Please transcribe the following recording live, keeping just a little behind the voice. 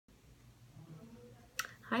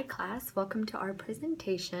Hi class, welcome to our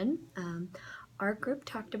presentation. Our group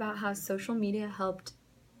talked about how social media helped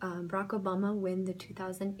Barack Obama win the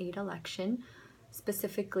 2008 election.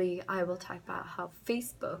 Specifically, I will talk about how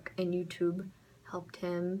Facebook and YouTube helped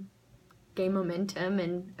him gain momentum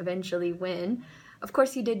and eventually win. Of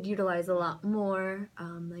course, he did utilize a lot more,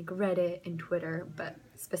 like Reddit and Twitter, but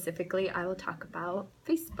specifically, I will talk about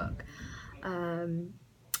Facebook.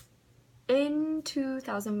 In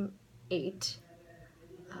 2008,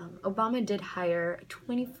 Obama did hire a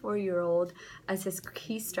 24-year-old as his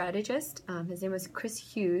key strategist. His name was Chris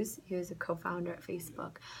Hughes. He was a co-founder at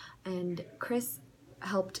Facebook. And Chris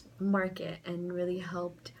helped market and really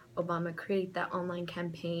helped Obama create that online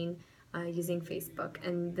campaign using Facebook.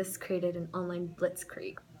 And this created an online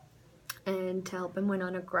blitzkrieg and to help him win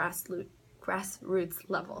on a grassroots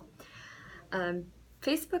level.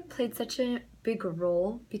 Facebook played such a big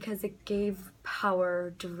role because it gave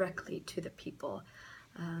power directly to the people.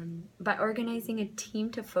 By organizing a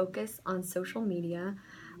team to focus on social media,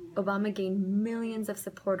 Obama gained millions of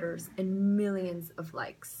supporters and millions of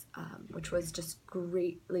likes, which was just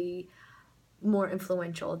greatly more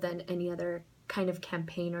influential than any other kind of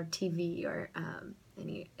campaign or TV or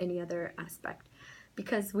any other aspect,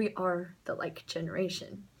 because we are the like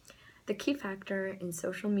generation. The key factor in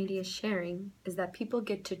social media sharing is that people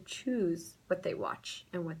get to choose what they watch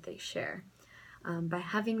and what they share. By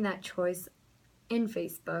having that choice in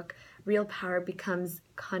Facebook, real power becomes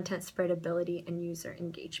content spreadability and user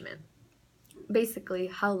engagement. Basically,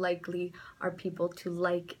 how likely are people to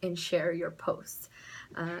like and share your posts?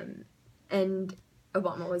 And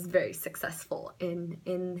Obama was very successful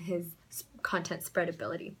in his content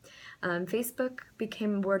spreadability. Facebook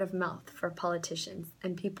became word of mouth for politicians,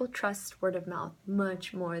 and people trust word of mouth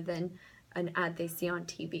much more than an ad they see on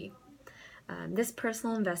TV. This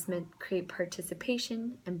personal investment creates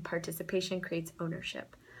participation, and participation creates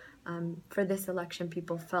ownership. For this election,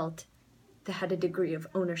 people felt they had a degree of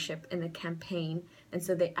ownership in the campaign, and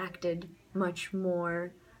so they acted much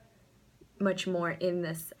more in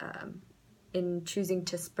this, in choosing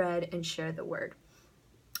to spread and share the word.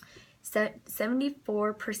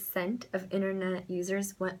 74% of internet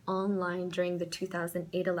users went online during the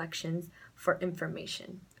 2008 elections for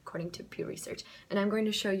information, according to Pew Research. And I'm going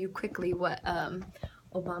to show you quickly what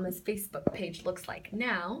Obama's Facebook page looks like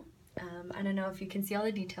now. I don't know if you can see all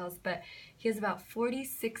the details, but he has about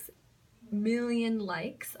 46 million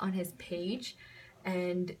likes on his page,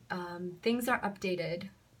 and things are updated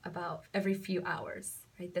about every few hours,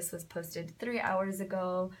 right? This was posted 3 hours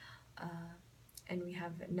ago, and we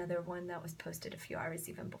have another one that was posted a few hours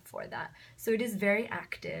even before that. So it is very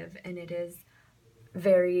active, and it is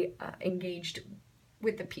very engaged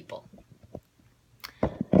with the people.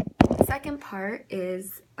 The second part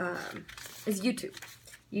is YouTube.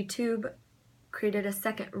 YouTube created a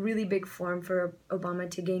second really big forum for Obama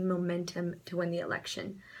to gain momentum to win the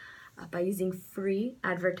election. By using free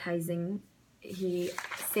advertising, he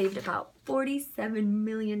saved about $47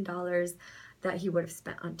 million that he would have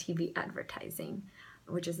spent on TV advertising,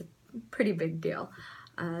 which is a pretty big deal.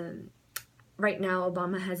 Right now,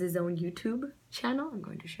 Obama has his own YouTube channel. I'm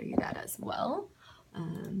going to show you that as well.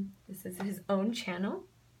 This is his own channel,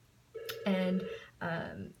 and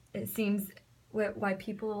it seems why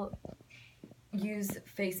people use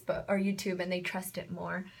Facebook or YouTube and they trust it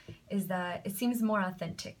more is that it seems more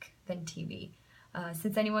authentic than TV.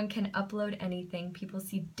 Since anyone can upload anything, people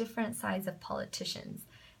see different sides of politicians,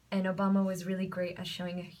 and Obama was really great at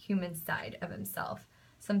showing a human side of himself,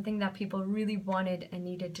 something that people really wanted and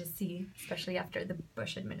needed to see, especially after the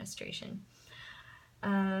Bush administration.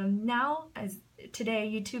 Now, as today,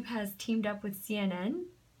 YouTube has teamed up with CNN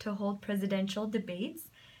to hold presidential debates,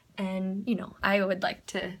 and you know, I would like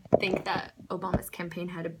to think that Obama's campaign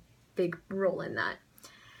had a big role in that.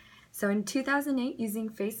 So in 2008, using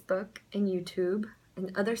Facebook and YouTube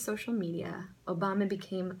and other social media, Obama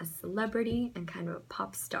became a celebrity and kind of a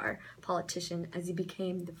pop star politician as he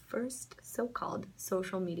became the first so-called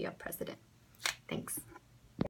social media president. Thanks.